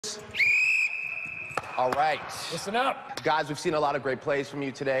All right. Listen up. Guys, we've seen a lot of great plays from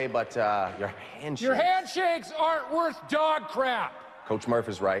you today, but your handshakes... Your handshakes aren't worth dog crap. Coach Murph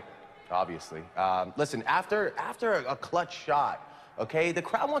is right, obviously. Listen, after a clutch shot, okay, the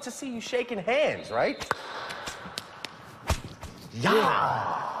crowd wants to see you shaking hands, right?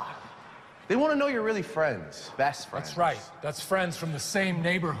 Yeah. They want to know you're really friends, best friends. That's right. That's friends from the same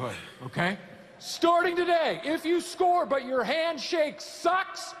neighborhood, okay? Starting today, if you score but your handshake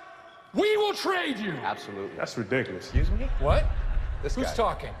sucks, we will trade you. Absolutely. That's ridiculous. Excuse me? What? This Who's guy.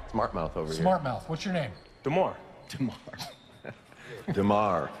 talking? Smart mouth over here. Smart mouth. What's your name? DeMar.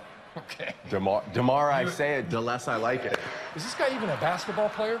 DeMar. Okay. DeMar, I say it, the less I like it. Is this guy even a basketball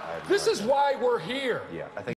player? This is why we're here. Yeah, I think.